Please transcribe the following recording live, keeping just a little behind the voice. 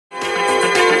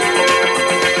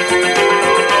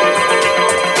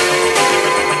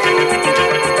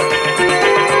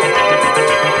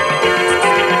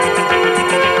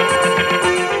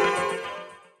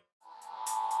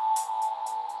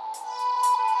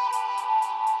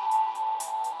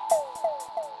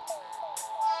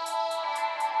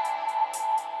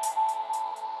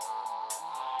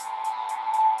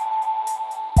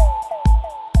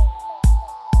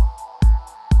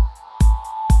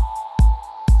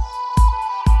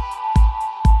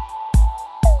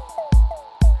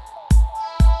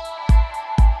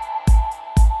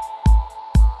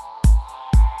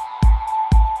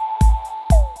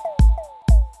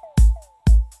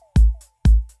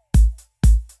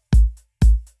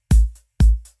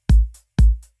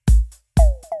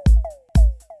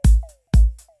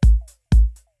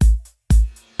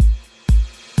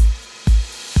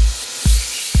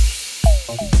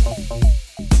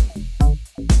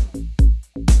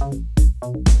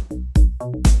What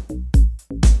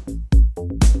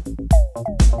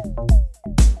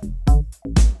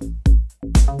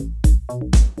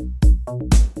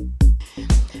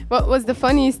was the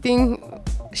funniest thing?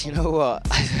 You know what?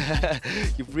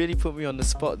 You've really put me on the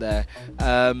spot there.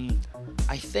 I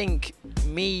think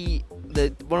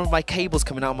one of my cables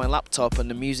coming out of my laptop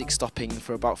and the music stopping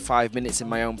for about 5 minutes in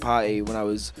my own party when I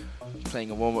was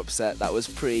playing a warm-up set. That was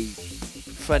pretty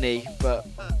funny, but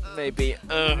maybe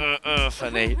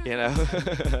funny, you know.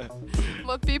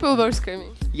 What people were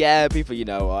screaming? Yeah, people, you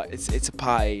know what? It's a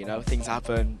party, you know. Things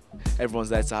happen. Everyone's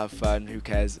there to have fun. Who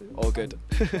cares? All good.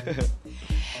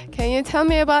 Can you tell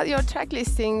me about your track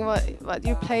listing? What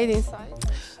you played inside?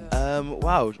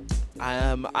 Wow.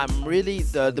 I'm really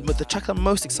the track I'm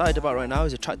most excited about right now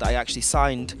is a track that I actually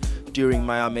signed during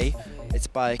Miami. It's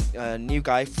by a new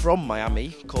guy from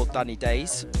Miami called Danny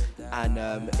Days, and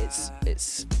it's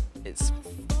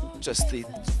just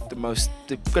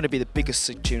going to be the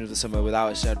biggest tune of the summer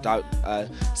without a shadow of doubt.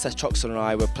 Seth Troxel and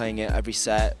I were playing it every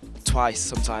set, twice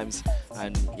sometimes,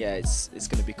 and yeah, it's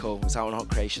going to be cool. It's out on Hot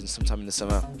Creations sometime in the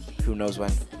summer. Who knows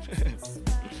when?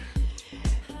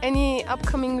 Any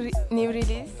upcoming new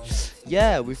release?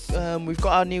 Yeah, we've got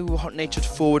our new Hot Natured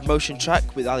Forward Motion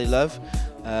track with Ali Love.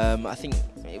 I think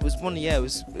it was one. Yeah, it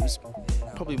was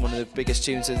probably one of the biggest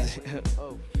tunes.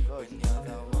 Oh God!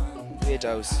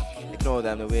 Weirdos. Ignore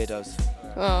them. They're weirdos.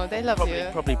 Oh, they love you.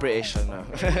 Probably British. I know.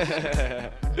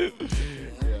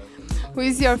 Who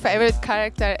is your favorite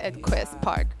character at Quest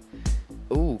Park?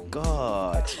 Oh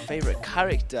God, favorite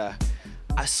character.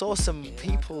 I saw some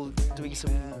people doing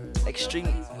some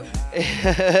extreme.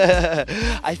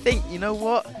 I think, you know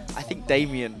what? I think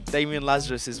Damien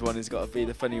Lazarus is one who's got to be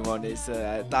the funny one. It's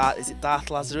is it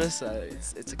Darth Lazarus?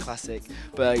 It's a classic,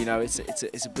 but you know it's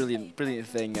a brilliant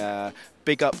thing.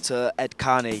 Big up to Ed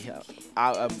Carney,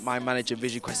 my manager,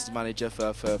 Vision Quest's manager,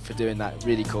 for doing that.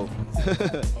 Really cool.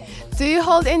 Do you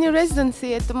hold any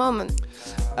residency at the moment?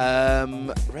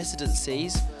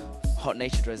 Residencies, Hot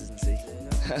Natured residency.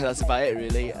 That's about it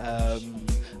really. I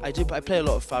play a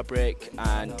lot of Fabric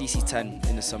and DC10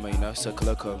 in the summer, you know, Circo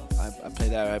Loco. I play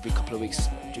there every couple of weeks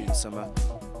during the summer.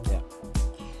 Yeah.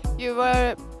 You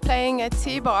were playing at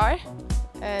T-Bar,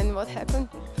 and what happened?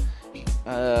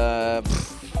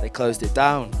 They closed it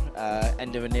down.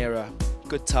 End of an era.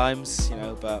 Good times, you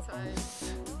know, but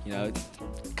you know,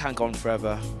 can't go on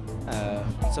forever.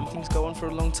 Some things go on for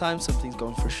a long time, some things go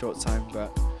on for a short time,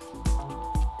 but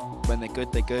when they're good,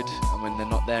 and when they're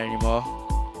not there anymore,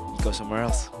 you go somewhere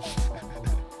else.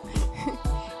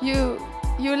 You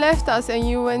left us and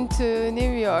you went to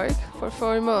New York for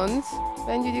 4 months.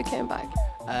 When did you come back?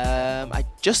 I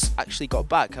just actually got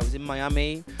back. I was in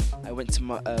Miami. I went to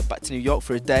back to New York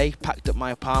for a day, packed up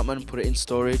my apartment, put it in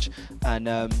storage, and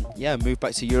yeah, moved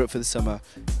back to Europe for the summer.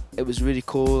 It was really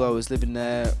cool. I was living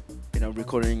there, you know,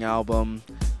 recording an album,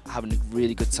 having a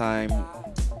really good time,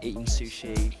 eating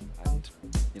sushi, and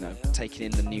you know, taking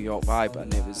in the New York vibe,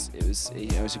 and it was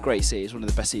a great city. It's one of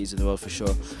the best cities in the world for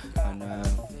sure. And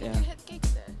yeah. You had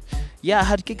gigs there? Yeah, I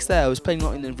had gigs there. I was playing a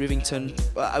lot in Rivington,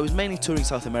 but I was mainly touring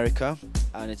South America,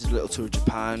 and I did a little tour of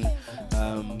Japan.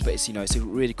 But it's, you know, it's a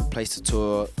really good place to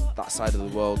tour that side of the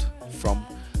world from,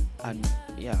 and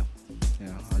yeah, you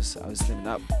know, I was living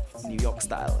that New York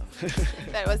style.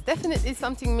 There was definitely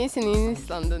something missing in East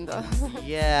London, though.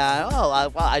 Yeah, well,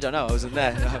 I don't know. I wasn't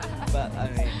there, but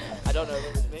I mean, I don't know if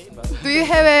it was me. But Do you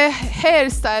have a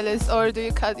hairstylist, or do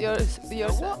you cut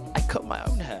yourself? I cut my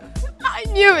own hair. I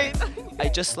knew it.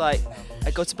 I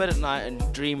go to bed at night and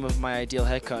dream of my ideal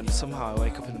haircut, and somehow I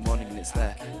wake up in the morning and it's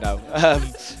there. No,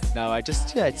 no, I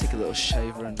take a little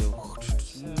shaver and do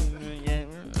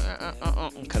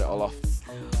and cut it all off.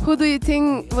 Who do you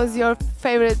think was your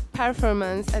favorite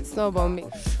performance at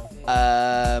Snowbooming?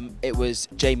 It was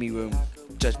Jamie Room,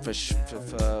 just for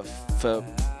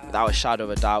without a shadow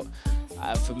of a doubt.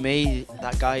 For me,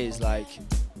 that guy is like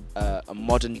a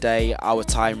modern day, our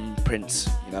time Prince.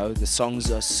 You know, the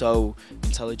songs are so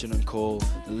intelligent and cool,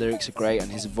 the lyrics are great,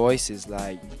 and his voice is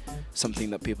like something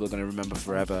that people are going to remember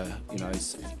forever. You know,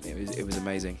 it was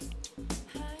amazing.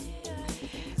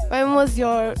 When was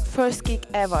your first gig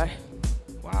ever?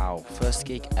 Wow, first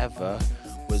gig ever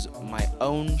was my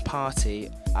own party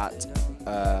at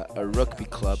a rugby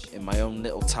club in my own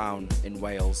little town in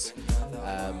Wales,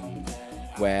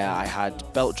 where I had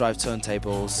belt drive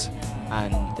turntables,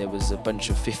 and there was a bunch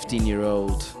of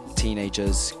 15-year-old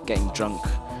teenagers getting drunk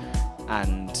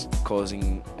and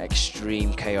causing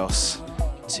extreme chaos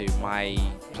to my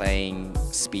playing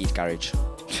speed garage.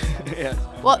 Yeah.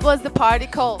 What was the party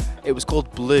called? It was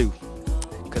called Blue.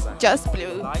 Just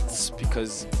Blue. Lights,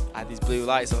 because I had these blue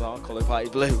lights, and I'll call it Party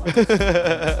Blue.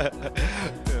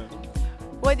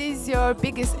 What is your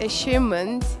biggest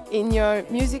achievement in your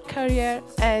music career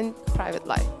and private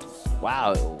life?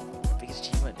 Wow, biggest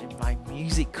achievement in my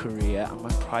music career and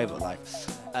my private life.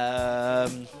 My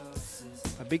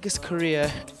biggest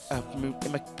career in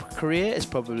my career is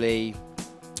probably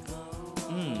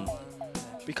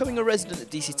becoming a resident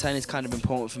at DC10 is kind of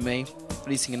important for me.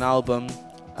 Releasing an album,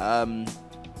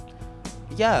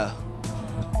 yeah.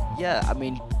 I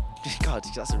mean, God,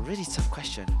 that's a really tough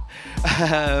question.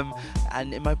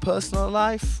 And in my personal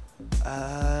life,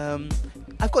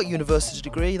 I've got a university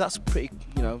degree. That's pretty,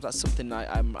 that's something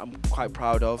I'm quite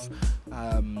proud of.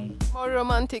 More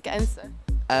romantic answer.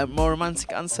 More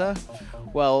romantic answer.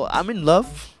 Well, I'm in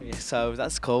love, yeah, so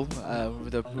that's cool.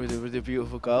 With a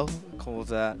beautiful girl called.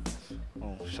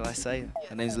 Shall I say?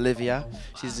 Her name's Olivia.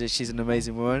 She's an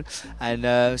amazing woman,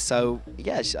 and so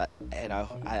yeah, I don't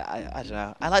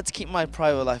know. I like to keep my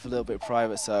private life a little bit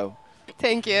private, so.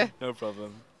 Thank you. No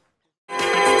problem.